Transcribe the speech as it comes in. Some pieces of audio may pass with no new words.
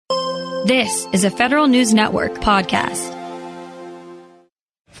This is a Federal News Network podcast.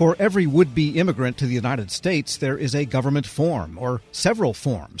 For every would-be immigrant to the United States, there is a government form, or several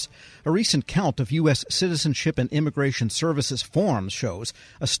forms. A recent count of U.S. Citizenship and Immigration Services forms shows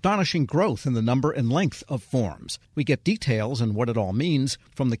astonishing growth in the number and length of forms. We get details on what it all means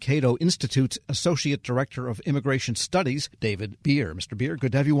from the Cato Institute's Associate Director of Immigration Studies, David Bier. Mr. Bier,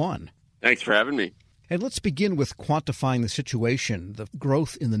 good to have you on. Thanks for having me. And let's begin with quantifying the situation, the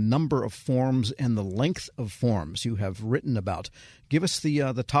growth in the number of forms and the length of forms you have written about. Give us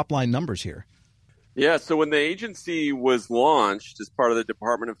the top-line numbers here. Yeah, so when the agency was launched as part of the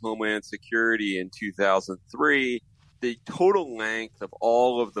Department of Homeland Security in 2003, the total length of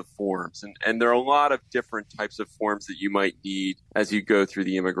all of the forms, and there are a lot of different types of forms that you might need as you go through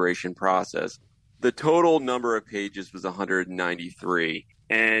the immigration process. The total number of pages was 193.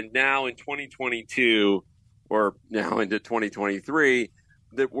 And now in 2022, or now into 2023,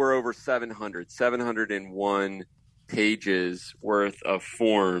 that we're over 701 pages worth of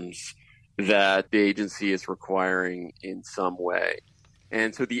forms that the agency is requiring in some way.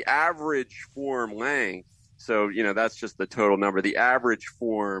 And so the average form length, so, that's just the total number. The average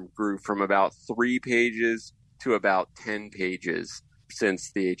form grew from about 3 pages to about 10 pages since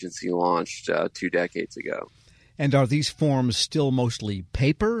the agency launched 2 decades ago. And are these forms still mostly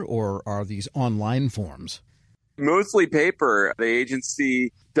paper, or are these online forms? Mostly paper. The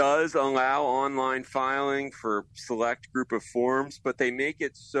agency does allow online filing for select group of forms, but they make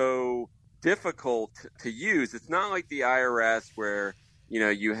it so difficult to use. It's not like the IRS where,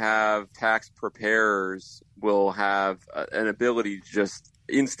 you have tax preparers will have an ability to just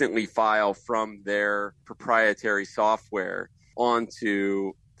instantly file from their proprietary software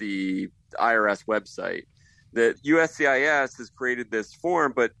onto the IRS website. The USCIS has created this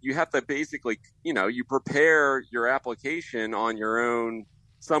form, but you have to basically, you prepare your application on your own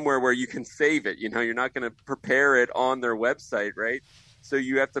somewhere where you can save it. You're not going to prepare it on their website, right? So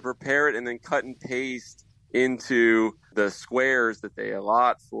you have to prepare it and then cut and paste into the squares that they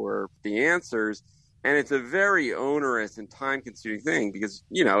allot for the answers. And it's a very onerous and time-consuming thing because,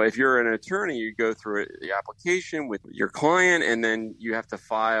 if you're an attorney, you go through the application with your client and then you have to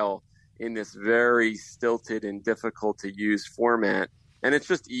file in this very stilted and difficult to use format. And it's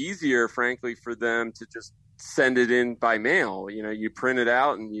just easier, frankly, for them to just send it in by mail. You print it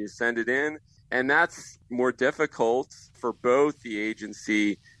out and you send it in. And that's more difficult for both the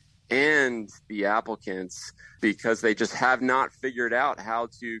agency and the applicants because they just have not figured out how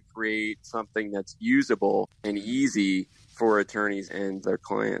to create something that's usable and easy for attorneys and their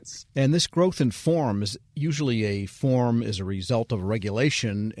clients. And this growth in forms, usually a form is a result of a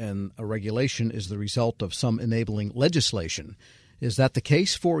regulation, and a regulation is the result of some enabling legislation. Is that the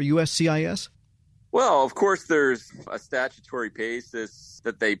case for USCIS? Well, of course, there's a statutory basis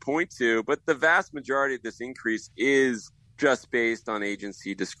that they point to, but the vast majority of this increase is just based on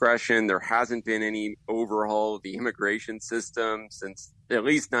agency discretion. There hasn't been any overhaul of the immigration system since at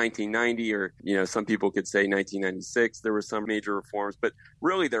least 1990, or, some people could say 1996. There were some major reforms, but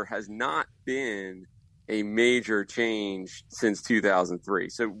really there has not been a major change since 2003.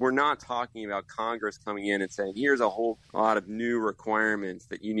 So we're not talking about Congress coming in and saying, here's a whole lot of new requirements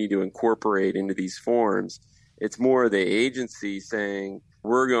that you need to incorporate into these forms. It's more the agency saying,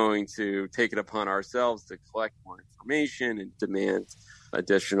 we're going to take it upon ourselves to collect more information and demand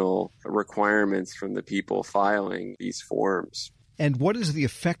additional requirements from the people filing these forms. And what is the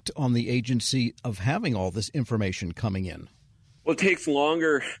effect on the agency of having all this information coming in? Well, it takes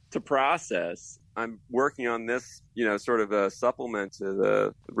longer to process. I'm working on this, sort of a supplement to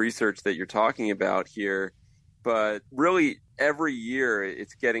the research that you're talking about here. But really, every year,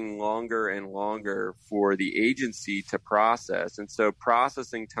 it's getting longer and longer for the agency to process. And so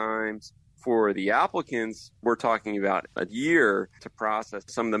processing times for the applicants, we're talking about a year to process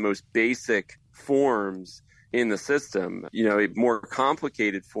some of the most basic forms in the system. More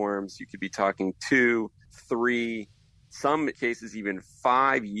complicated forms, you could be talking 2, 3, some cases even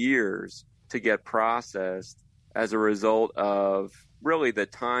 5 years to get processed as a result of really the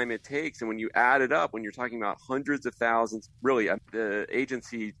time it takes. And when you add it up, when you're talking about hundreds of thousands, really the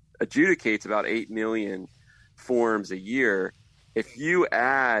agency adjudicates about 8 million forms a year. If you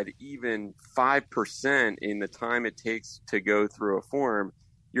add even 5% in the time it takes to go through a form,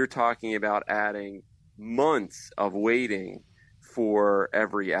 you're talking about adding months of waiting for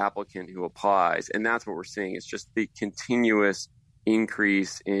every applicant who applies. And that's what we're seeing. It's just the continuous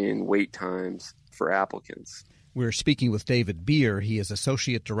increase in wait times for applicants. We're speaking with David Bier. He is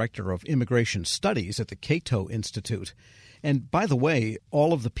Associate Director of Immigration Studies at the Cato Institute. And by the way,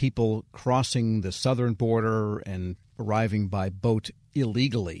 all of the people crossing the southern border and arriving by boat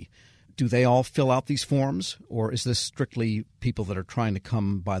illegally, Do they all fill out these forms, or is this strictly people that are trying to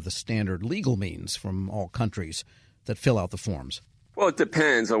come by the standard legal means from all countries that fill out the forms? Well, it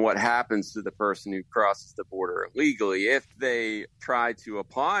depends on what happens to the person who crosses the border illegally. If they try to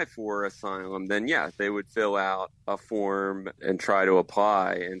apply for asylum, then they would fill out a form and try to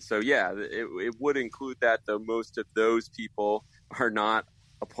apply. And so, it would include that, though most of those people are not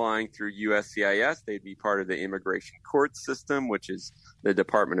applying through USCIS. They'd be part of the immigration court system, which is the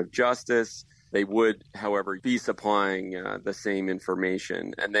Department of Justice. They would, however, be supplying the same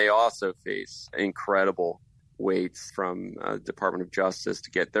information. And they also face incredible waits from Department of Justice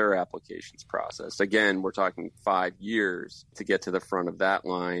to get their applications processed. Again, we're talking 5 years to get to the front of that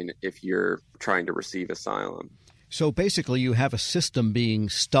line if you're trying to receive asylum. So basically you have a system being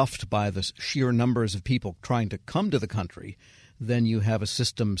stuffed by the sheer numbers of people trying to come to the country. Then you have a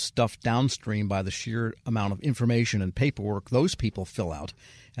system stuffed downstream by the sheer amount of information and paperwork those people fill out.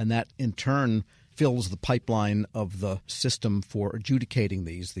 And that in turn fills the pipeline of the system for adjudicating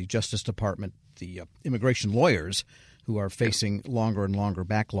these, the Justice Department, the immigration lawyers who are facing longer and longer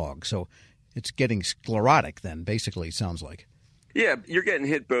backlogs. So it's getting sclerotic then, basically, it sounds like. Yeah, you're getting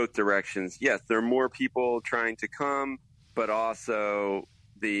hit both directions. Yes, there are more people trying to come, but also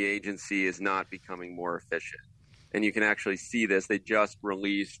the agency is not becoming more efficient. And you can actually see this. They just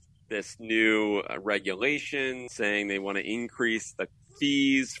released this new regulation saying they want to increase the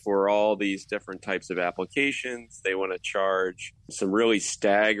fees for all these different types of applications. They want to charge some really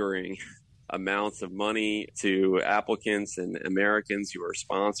staggering amounts of money to applicants and Americans who are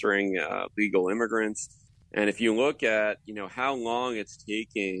sponsoring legal immigrants. And if you look at, how long it's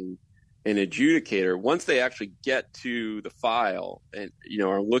taking an adjudicator, once they actually get to the file and,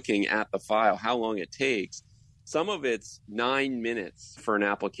 are looking at the file, how long it takes, some of it's 9 minutes for an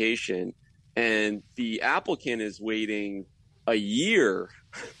application, and the applicant is waiting a year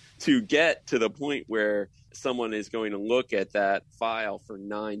to get to the point where someone is going to look at that file for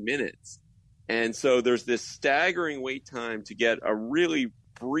 9 minutes. And so there's this staggering wait time to get a really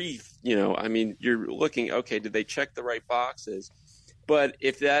brief, you're looking, okay, did they check the right boxes? But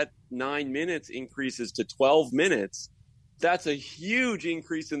if that 9 minutes increases to 12 minutes, that's a huge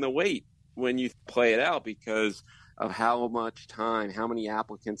increase in the wait when you play it out because of how much time, how many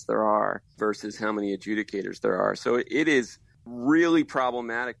applicants there are versus how many adjudicators there are. So it is really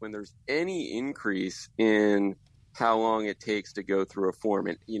problematic when there's any increase in how long it takes to go through a form.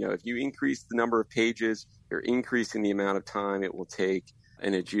 And, if you increase the number of pages, you're increasing the amount of time it will take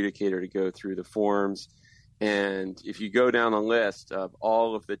an adjudicator to go through the forms. And if you go down a list of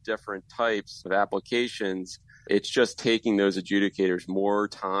all of the different types of applications, it's just taking those adjudicators more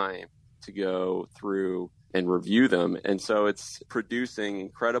time to go through and review them. And so it's producing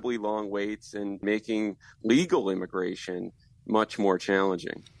incredibly long waits and making legal immigration much more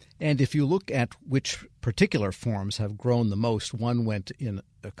challenging. And if you look at which particular forms have grown the most, one went in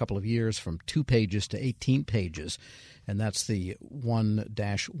a couple of years from 2 pages to 18 pages, and that's the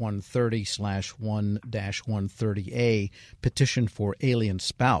 1-130/1-130A petition for alien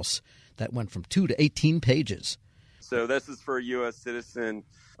spouse. That went from 2 to 18 pages. So this is for a U.S. citizen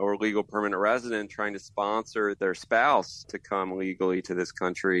or legal permanent resident trying to sponsor their spouse to come legally to this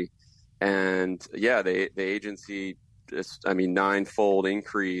country. And the agency, ninefold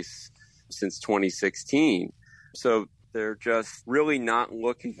increase since 2016. So they're just really not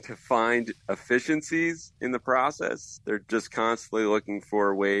looking to find efficiencies in the process. They're just constantly looking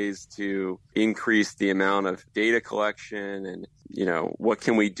for ways to increase the amount of data collection and, what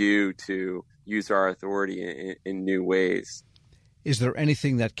can we do to use our authority in new ways. Is there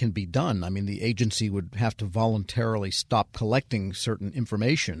anything that can be done? The agency would have to voluntarily stop collecting certain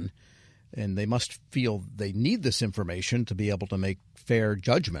information, and they must feel they need this information to be able to make fair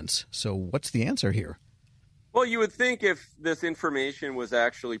judgments. So what's the answer here? Well, you would think if this information was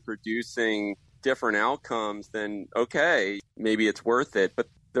actually producing different outcomes, then okay, maybe it's worth it. But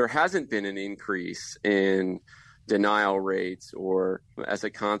there hasn't been an increase in denial rates or as a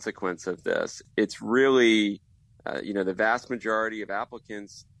consequence of this. It's really, the vast majority of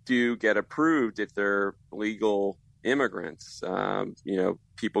applicants do get approved if they're legal immigrants,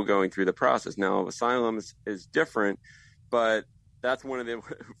 people going through the process. Now, asylum is different, but that's one of the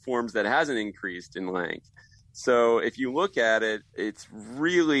forms that hasn't increased in length. So if you look at it, it's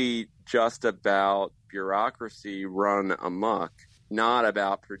really just about bureaucracy run amok, not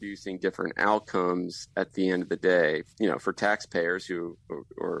about producing different outcomes at the end of the day, for taxpayers who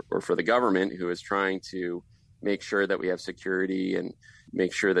or for the government who is trying to make sure that we have security and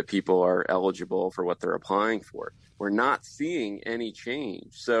make sure that people are eligible for what they're applying for. We're not seeing any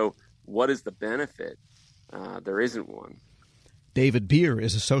change. So what is the benefit? There isn't one. David Beer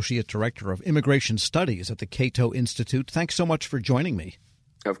is Associate Director of Immigration Studies at the Cato Institute. Thanks so much for joining me.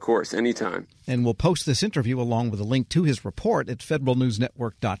 Of course, anytime. And we'll post this interview along with a link to his report at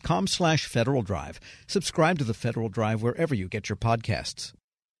federalnewsnetwork.com/Federal Drive. Subscribe to the Federal Drive wherever you get your podcasts.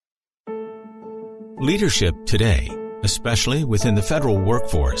 Leadership today, especially within the federal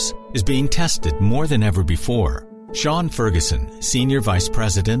workforce, is being tested more than ever before. Sean Ferguson, Senior Vice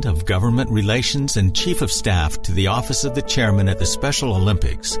President of Government Relations and Chief of Staff to the Office of the Chairman at the Special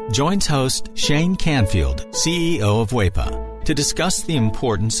Olympics, joins host Shane Canfield, CEO of WEPA, to discuss the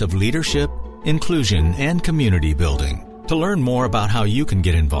importance of leadership, inclusion, and community building. To learn more about how you can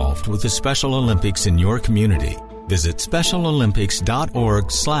get involved with the Special Olympics in your community, visit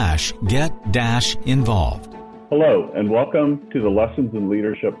specialolympics.org/get-involved. Hello, and welcome to the Lessons in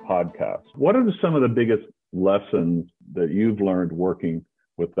Leadership podcast. What are some of the biggest lessons that you've learned working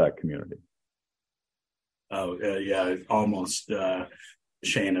with that community?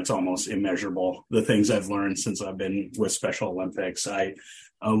 Shane, it's almost immeasurable, the things I've learned since I've been with Special Olympics.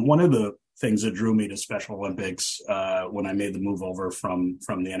 One of the things that drew me to Special Olympics when I made the move over from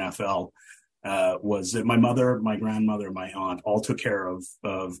the NFL was that my mother, my grandmother, my aunt all took care of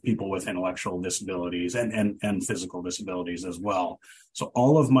people with intellectual disabilities and physical disabilities as well. So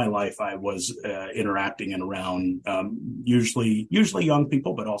all of my life I was interacting and around usually young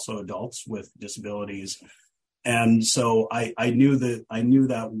people, but also adults with disabilities. And so I knew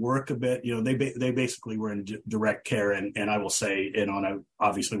that work a bit. You know, they basically were in direct care, and I will say, and I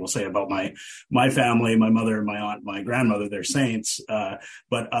obviously will say about my family, my mother, my aunt, my grandmother, they're saints.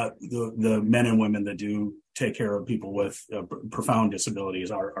 But the men and women that do take care of people with profound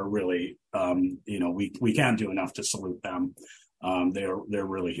disabilities are really, we can't do enough to salute them. They're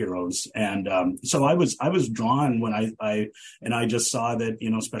really heroes. And so I was drawn when I just saw that,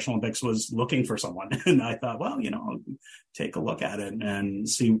 Special Olympics was looking for someone. And I thought, well, take a look at it and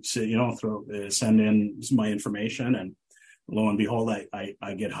see send in my information. And lo and behold, I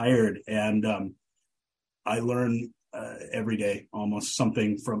get hired. And I learn every day almost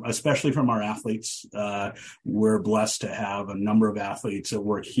something especially from our athletes. We're blessed to have a number of athletes that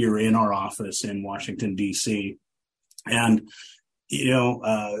work here in our office in Washington, D.C. And,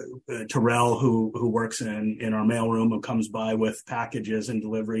 Terrell, who works in our mailroom, who comes by with packages and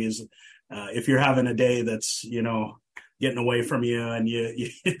deliveries. If you're having a day that's, getting away from you and you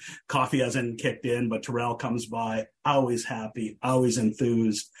coffee hasn't kicked in, but Terrell comes by, always happy, always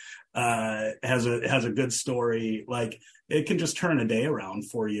enthused, has a good story. Like, it can just turn a day around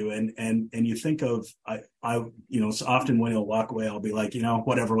for you. And you think of, so often when he'll walk away, I'll be like,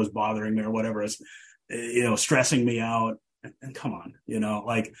 whatever was bothering me or whatever is, stressing me out. And come on,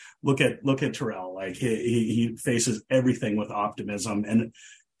 look at Terrell. Like he faces everything with optimism. And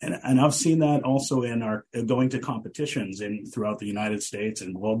I've seen that also in our going to competitions throughout the United States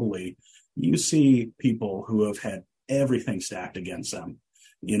and globally. You see people who have had everything stacked against them.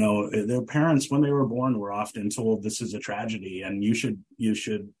 Their parents, when they were born, were often told this is a tragedy and you should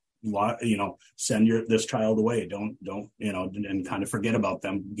send this child away. Don't, and kind of forget about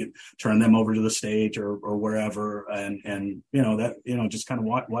them, turn them over to the stage or wherever. And just kind of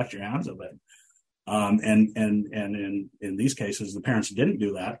wash your hands of it. And in these cases, the parents didn't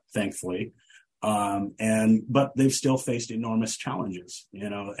do that, thankfully. But they've still faced enormous challenges,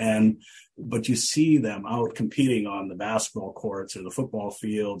 but you see them out competing on the basketball courts or the football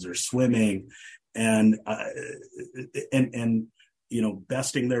fields or swimming and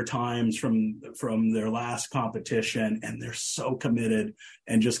besting their times from their last competition. And they're so committed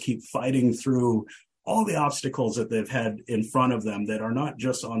and just keep fighting through all the obstacles that they've had in front of them that are not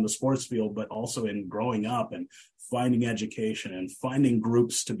just on the sports field, but also in growing up and finding education and finding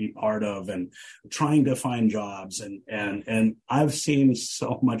groups to be part of and trying to find jobs. And I've seen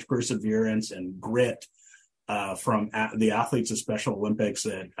so much perseverance and grit from the athletes of Special Olympics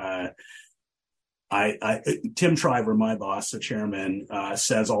that Tim Shriver, my boss, the chairman,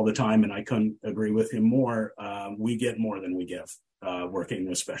 says all the time, and I couldn't agree with him more, we get more than we give. Working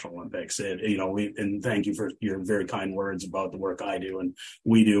with Special Olympics, and thank you for your very kind words about the work I do and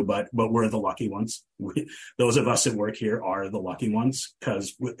we do, but we're the lucky ones. Those of us that work here are the lucky ones,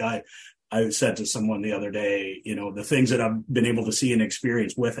 because I said to someone the other day, the things that I've been able to see and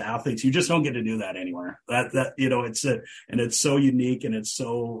experience with athletes, you just don't get to do that anywhere. It's so unique and it's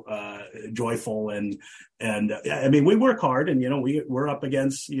so joyful and I mean, we work hard and we're up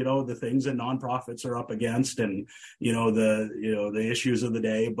against the things that nonprofits are up against and the issues of the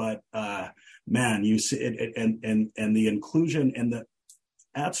day. But man, you see it and the inclusion and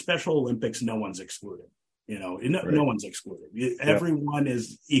at Special Olympics, no one's excluded. No one's excluded. Everyone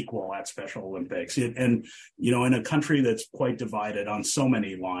is equal at Special Olympics. And, in a country that's quite divided on so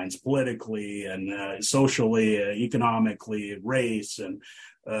many lines, politically and socially, economically, race and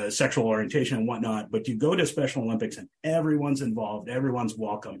sexual orientation and whatnot, but you go to Special Olympics and everyone's involved, everyone's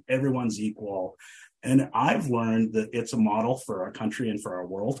welcome, everyone's equal. And I've learned that it's a model for our country and for our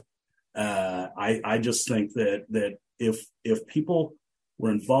world. I just think that if people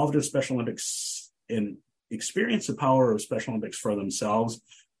were involved in Special Olympics and experience the power of Special Olympics for themselves,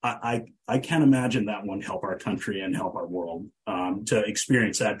 I can't imagine that won't help our country and help our world to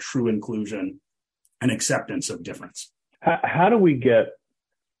experience that true inclusion and acceptance of difference.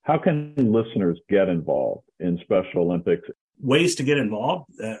 How can listeners get involved in Special Olympics? Ways to get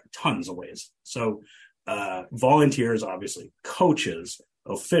involved, tons of ways. So volunteers, obviously, coaches,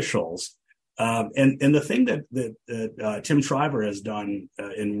 officials, and the thing that Tim Shriver has done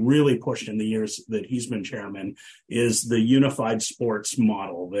and really pushed in the years that he's been chairman is the unified sports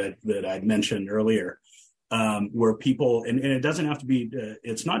model that I'd mentioned earlier, where people, and it doesn't have to be,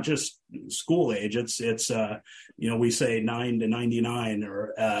 it's not just school age, it's we say 9 to 99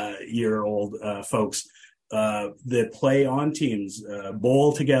 or year old folks that play on teams,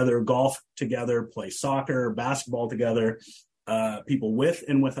 bowl together, golf together, play soccer, basketball together, people with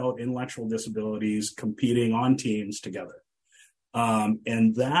and without intellectual disabilities competing on teams together.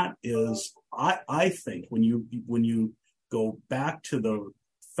 And that is, I think when you go back to the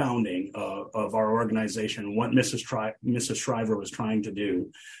founding of our organization, what Mrs. Shriver was trying to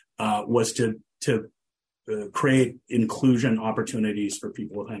do was to create inclusion opportunities for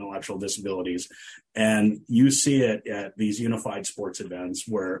people with intellectual disabilities. And you see it at these unified sports events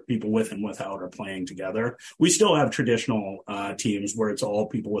where people with and without are playing together. We still have traditional teams where it's all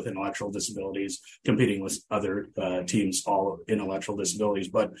people with intellectual disabilities competing with other teams, all intellectual disabilities.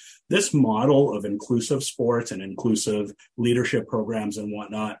 But this model of inclusive sports and inclusive leadership programs and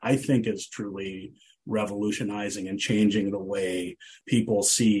whatnot, I think is truly revolutionizing and changing the way people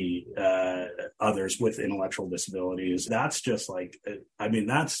see others with intellectual disabilities. That's just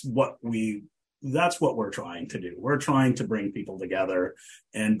that's what we're trying to do. We're trying to bring people together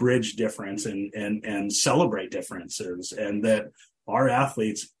and bridge difference and celebrate differences, and that our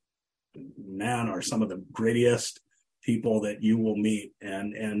athletes, man, are some of the grittiest people that you will meet,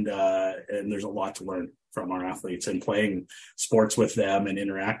 and there's a lot to learn from our athletes, and playing sports with them and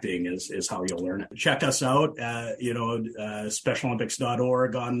interacting is how you'll learn it. Check us out at,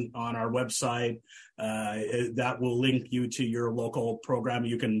 specialolympics.org on our website. That will link you to your local program.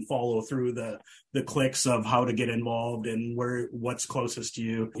 You can follow through the clicks of how to get involved and what's closest to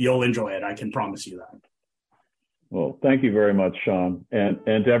you. You'll enjoy it. I can promise you that. Well, thank you very much, Sean. And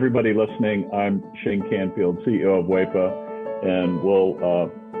to everybody listening, I'm Shane Canfield, CEO of WEPA, and we'll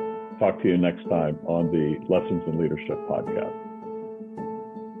talk to you next time on the Lessons in Leadership podcast.